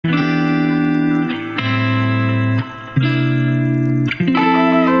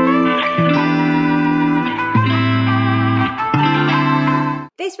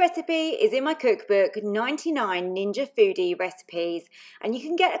recipe is in my cookbook, 99 Ninja Foodi recipes, and you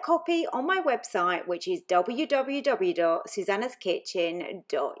can get a copy on my website, which is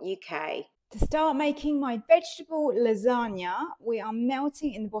www.susannahskitchen.uk. To start making my vegetable lasagna, we are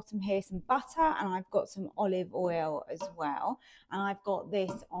melting in the bottom here some butter, and I've got some olive oil as well. And I've got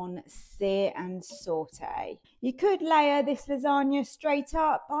this on sear and saute. You could layer this lasagna straight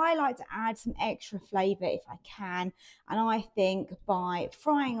up, but I like to add some extra flavour if I can. And I think by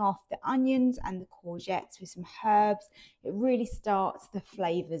frying off the onions and the courgettes with some herbs, it really starts the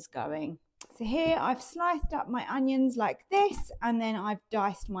flavours going. So here I've sliced up my onions like this, and then I've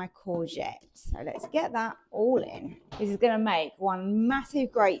diced my courgette. So let's get that all in. This is going to make one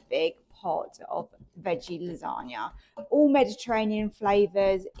massive, great big pot of veggie lasagna. All Mediterranean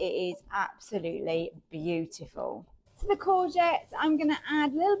flavours. It is absolutely beautiful. To the courgettes, I'm going to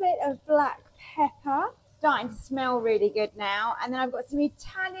add a little bit of black pepper. Starting to smell really good now. And then I've got some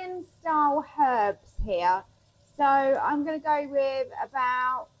Italian style herbs here. So I'm going to go with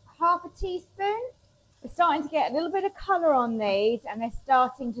about half a teaspoon. We're starting to get a little bit of colour on these, and they're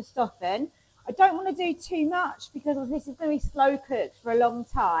starting to soften. I don't want to do too much because this is going to be slow cooked for a long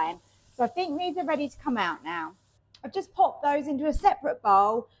time. So I think these are ready to come out now. I've just popped those into a separate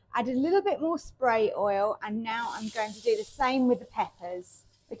bowl, added a little bit more spray oil, and now I'm going to do the same with the peppers.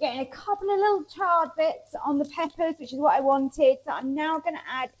 We're getting a couple of little charred bits on the peppers, which is what I wanted. So I'm now going to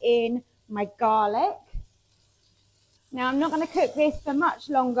add in my garlic. Now, I'm not going to cook this for much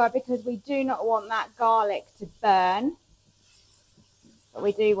longer because we do not want that garlic to burn, but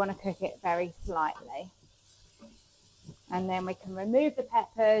we do want to cook it very slightly. And then we can remove the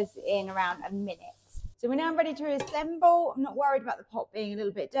peppers in around a minute. So we're now ready to reassemble. I'm not worried about the pot being a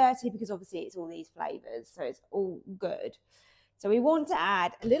little bit dirty because obviously it's all these flavours, so it's all good. So we want to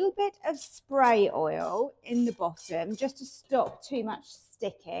add a little bit of spray oil in the bottom just to stop too much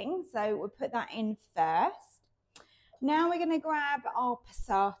sticking. So we'll put that in first. Now we're going to grab our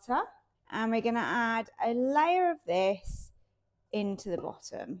passata and we're going to add a layer of this into the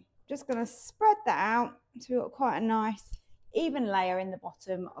bottom. Just going to spread that out so we've got quite a nice even layer in the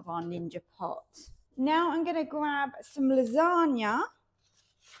bottom of our Ninja pot. Now I'm going to grab some lasagna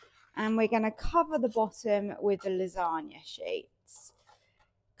and we're going to cover the bottom with the lasagna sheets.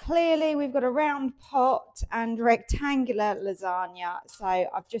 Clearly we've got a round pot and rectangular lasagna, so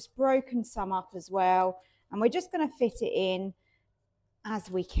I've just broken some up as well. And we're just going to fit it in as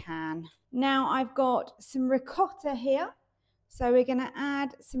we can. Now I've got some ricotta here. So we're going to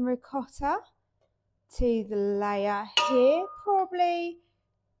add some ricotta to the layer here. Probably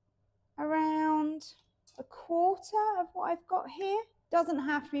around a quarter of what I've got here. Doesn't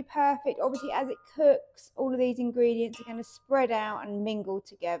have to be perfect. Obviously, as it cooks, all of these ingredients are going to spread out and mingle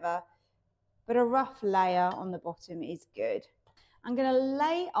together. But a rough layer on the bottom is good. I'm going to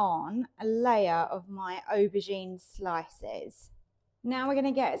lay on a layer of my aubergine slices. Now we're going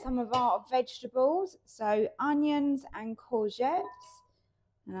to get some of our vegetables, so onions and courgettes.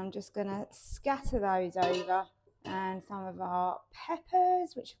 And I'm just going to scatter those over. And some of our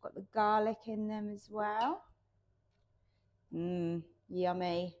peppers, which have got the garlic in them as well.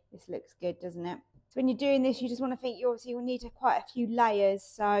 Yummy. This looks good, doesn't it? So when you're doing this, you just want to think you obviously will need quite a few layers.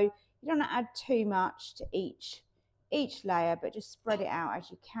 So you don't want to add too much to each layer, but just spread it out as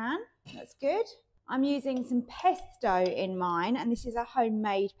you can. That's good. I'm using some pesto in mine, and this is a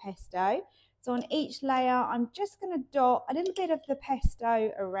homemade pesto. So on each layer, I'm just going to dot a little bit of the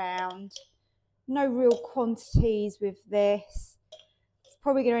pesto around. No real quantities with this. It's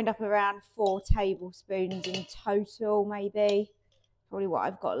probably going to end up around 4 tablespoons in total, maybe. Probably what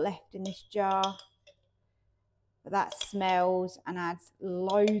I've got left in this jar. But that smells and adds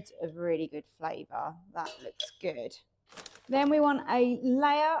loads of really good flavour. That looks good. Then we want a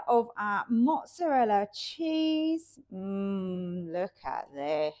layer of our mozzarella cheese. Look at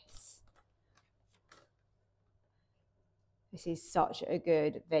this. This is such a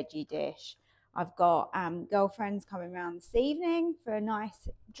good veggie dish. I've got girlfriends coming around this evening for a nice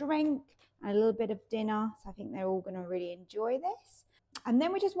drink and a little bit of dinner. So I think they're all going to really enjoy this. And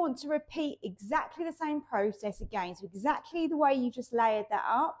then we just want to repeat exactly the same process again. So exactly the way you just layered that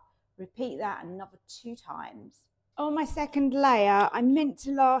up, repeat that another 2 times. On my second layer, I meant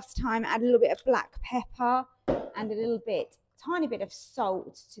to last time add a little bit of black pepper and a little bit, tiny bit of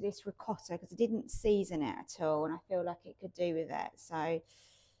salt to this ricotta because I didn't season it at all and I feel like it could do with it. So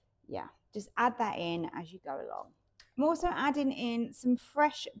yeah, just add that in as you go along. I'm also adding in some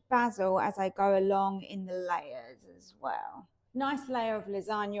fresh basil as I go along in the layers as well. Nice layer of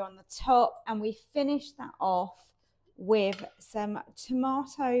lasagna on the top, and we finish that off with some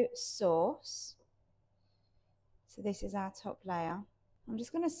tomato sauce. So this is our top layer. I'm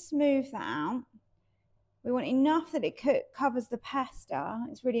just going to smooth that out. We want enough that it covers the pasta.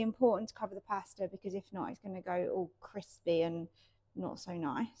 It's really important to cover the pasta because if not, it's going to go all crispy and not so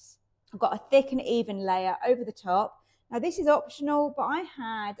nice. I've got a thick and even layer over the top. Now this is optional, but I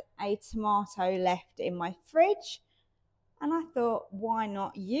had a tomato left in my fridge and I thought, why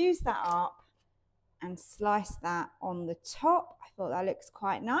not use that up and slice that on the top. I thought that looks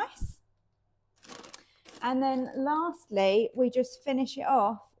quite nice. And then lastly, we just finish it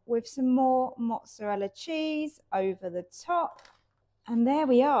off with some more mozzarella cheese over the top. And there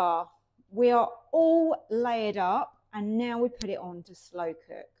we are. We are all layered up and now we put it on to slow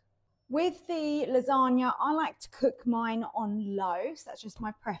cook. With the lasagna, I like to cook mine on low, so that's just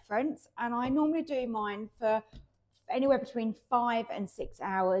my preference. And I normally do mine for anywhere between 5 and 6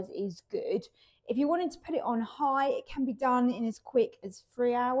 hours is good. If you wanted to put it on high, it can be done in as quick as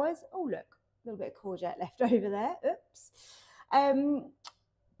 3 hours. Oh, look, a little bit of courgette left over there. Oops.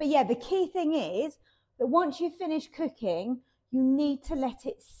 But yeah, the key thing is that once you finish cooking, you need to let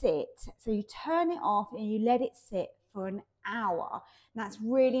it sit. So you turn it off and you let it sit for an hour. And that's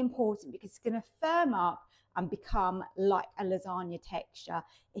really important because it's going to firm up and become like a lasagna texture.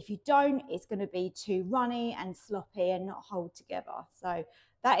 If you don't, it's going to be too runny and sloppy and not hold together. So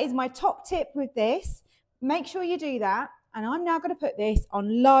that is my top tip with this. Make sure you do that. And I'm now going to put this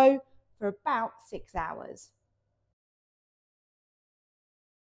on low for about 6 hours.